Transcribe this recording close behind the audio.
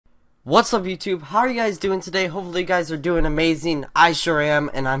What's up YouTube? How are you guys doing today? Hopefully you guys are doing amazing. I sure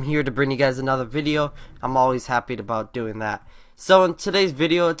am, and I'm here to bring you guys another video. I'm always happy about doing that. So in today's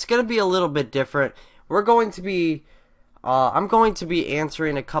video, it's going to be a little bit different. I'm going to be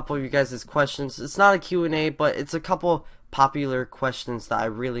answering a couple of you guys' questions. It's not a Q&A, but it's a couple popular questions that I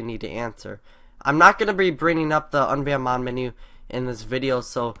really need to answer. I'm not going to be bringing up the unban mod menu in this video,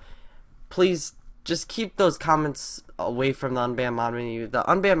 so please just keep those comments away from the unban mod menu. The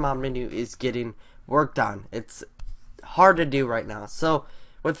unban mod menu is getting worked on. It's hard to do right now. So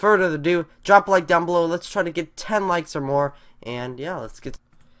with further ado, drop a like down below. Let's try to get 10 likes or more. And yeah, let's get.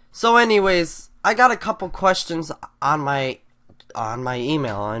 So anyways, I got a couple questions on my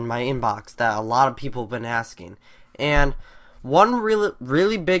email, in my inbox, that a lot of people have been asking. And one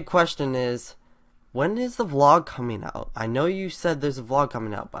really big question is, when is the vlog coming out? I know you said there's a vlog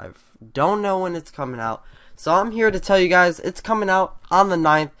coming out, but I don't know when it's coming out. So I'm here to tell you guys it's coming out on the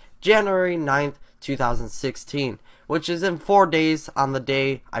 9th, January 9th, 2016, which is in 4 days on the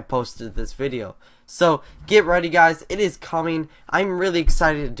day I posted this video. So get ready guys, it is coming. I'm really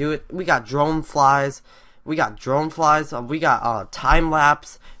excited to do it. We got drone flies, we got time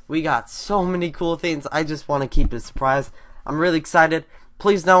lapse, we got so many cool things. I just want to keep it a surprise. I'm really excited.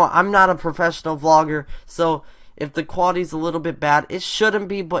 Please know I'm not a professional vlogger, so if the quality's a little bit bad, it shouldn't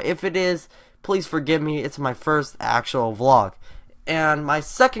be, but if it is, please forgive me. It's my first actual vlog. And my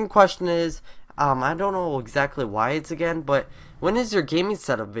second question is, I don't know exactly why it's again, but when is your gaming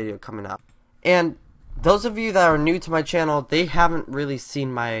setup video coming out? And those of you that are new to my channel, they haven't really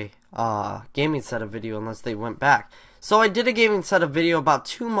seen my gaming setup video unless they went back. So I did a gaming setup video about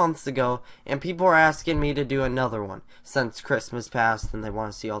 2 months ago, and people are asking me to do another one since Christmas passed, and they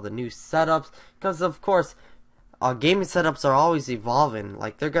want to see all the new setups, because of course gaming setups are always evolving.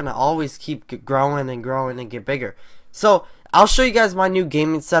 Like, they're gonna always keep growing and growing and get bigger. So I'll show you guys my new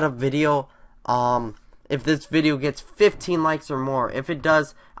gaming setup video if this video gets 15 likes or more. If it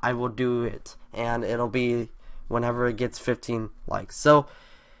does, I will do it, and it'll be whenever it gets 15 likes. So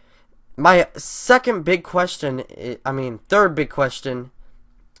my third big question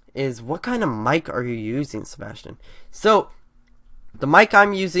is, what kind of mic are you using, Sebastian? So the mic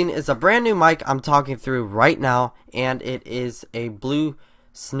I'm using is a brand new mic I'm talking through right now, and it is a Blue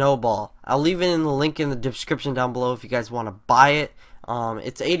Snowball. I'll leave it in the link in the description down below if you guys want to buy it.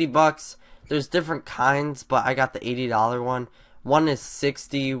 It's 80 bucks. There's different kinds, but I got the $80 one. One is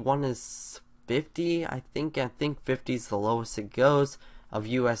 60, one is 50. I think 50 is the lowest it goes of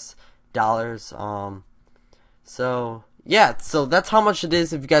US dollars. So yeah, so that's how much it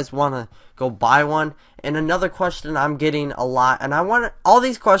is if you guys want to go buy one. And another question I'm getting a lot, and I want all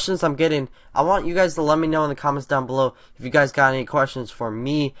these questions I'm getting, I want you guys to let me know in the comments down below if you guys got any questions for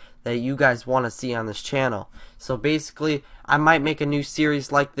me that you guys want to see on this channel. So basically, I might make a new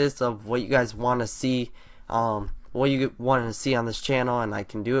series like this of what you guys want to see, on this channel, and I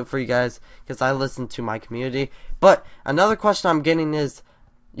can do it for you guys because I listen to my community. But another question I'm getting is,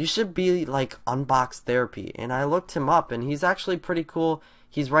 you should be like Unbox Therapy, and I looked him up, and he's actually pretty cool.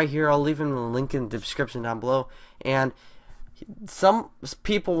 He's right here. I'll leave him the link in the description down below. And some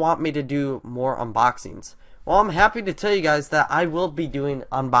people want me to do more unboxings. Well, I'm happy to tell you guys that I will be doing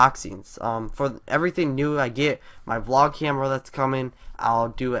unboxings. For everything new I get, my vlog camera that's coming, I'll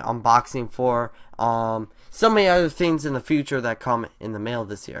do an unboxing for. So many other things in the future that come in the mail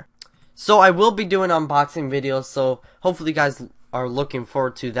this year. So I will be doing unboxing videos, so hopefully you guys are looking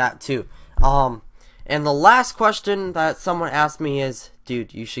forward to that too. And the last question that someone asked me is,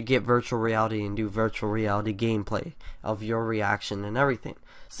 dude, you should get virtual reality and do virtual reality gameplay of your reaction and everything.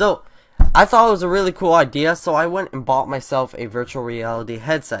 So I thought it was a really cool idea, so I went and bought myself a virtual reality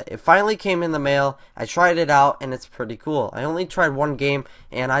headset. It finally came in the mail. I tried it out, and it's pretty cool. I only tried one game,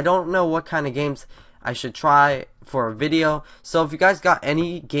 and I don't know what kind of games I should try for a video. So if you guys got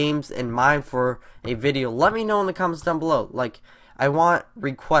any games in mind for a video, let me know in the comments down below. Like, I want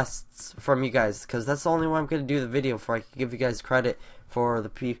requests from you guys, because that's the only way I'm going to do the video for. I can give you guys credit for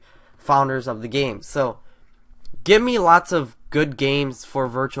the founders of the game. So give me lots of good games for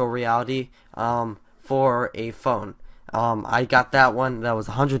virtual reality for a phone. I got that one. That was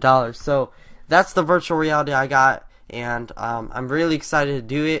 $100. So that's the virtual reality I got, and I'm really excited to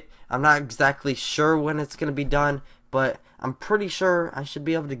do it. I'm not exactly sure when it's going to be done, but I'm pretty sure I should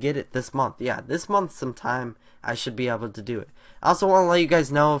be able to get it this month. Yeah, this month sometime I should be able to do it. I also want to let you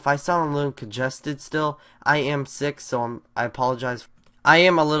guys know, if I sound a little congested still, I am sick, so I apologize. I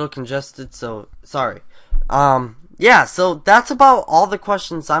am a little congested, so sorry. Yeah, so that's about all the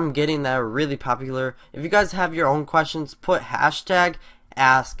questions I'm getting that are really popular. If you guys have your own questions, put hashtag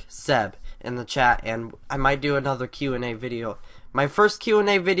AskSeb in the chat, and I might do another Q&A video. My first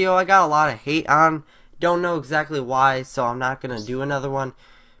Q&A video I got a lot of hate on. Don't know exactly why, so I'm not going to do another one.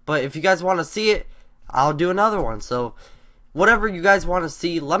 But if you guys want to see it, I'll do another one. So whatever you guys want to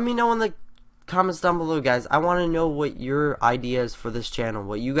see, let me know in the comments down below, guys. I want to know what your ideas for this channel,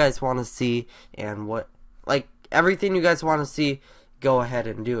 what you guys want to see, and what, like, everything you guys want to see, go ahead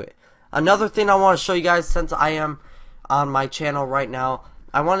and do it. Another thing I want to show you guys, since I am on my channel right now,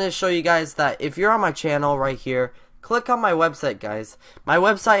 I wanted to show you guys that if you're on my channel right here, click on my website, guys. My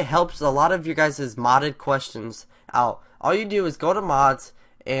website helps a lot of your guys' modded questions out. All you do is go to mods,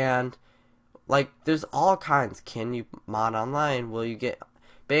 and like, there's all kinds. Can you mod online? Will you get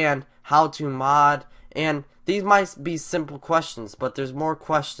banned? How to mod? And these might be simple questions, but there's more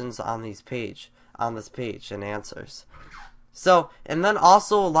questions on this page and answers. So, and then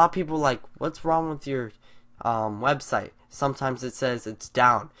also a lot of people like, what's wrong with your website? Sometimes it says it's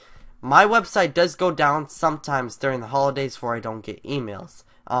down. My website does go down sometimes during the holidays before I don't get emails.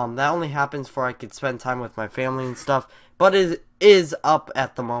 That only happens before I could spend time with my family and stuff, but it is up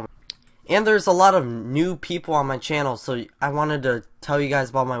at the moment. And there's a lot of new people on my channel, so I wanted to tell you guys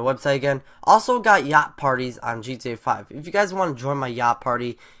about my website again. Also got yacht parties on GTA 5. If you guys want to join my yacht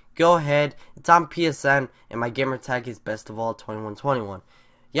party, go ahead. It's on PSN, and my gamer tag is bestofall2121.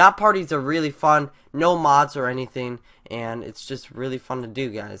 Yacht parties are really fun, no mods or anything, and it's just really fun to do,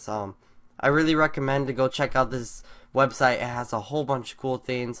 guys. I really recommend to go check out this website. It has a whole bunch of cool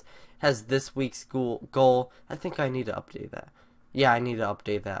things. It has this week's goal. I think I need to update that. Yeah, I need to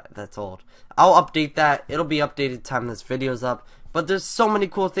update that. That's old. I'll update that. It'll be updated time this video's up. But there's so many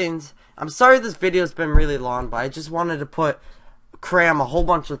cool things. I'm sorry this video's been really long, but I just wanted to cram a whole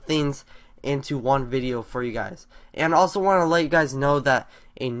bunch of things into one video for you guys. And also want to let you guys know that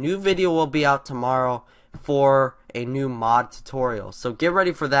a new video will be out tomorrow for a new mod tutorial. So get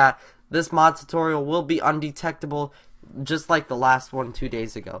ready for that. This mod tutorial will be undetectable, just like the last one 2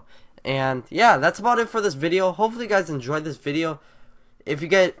 days ago. And yeah, that's about it for this video. Hopefully you guys enjoyed this video. If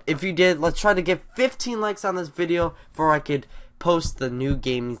you did, let's try to get 15 likes on this video before I could post the new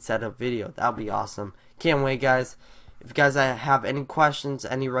gaming setup video. That would be awesome. Can't wait, guys. If you guys have any questions,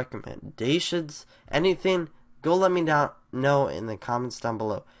 any recommendations, anything, go let me know in the comments down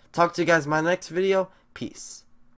below. Talk to you guys in my next video. Peace.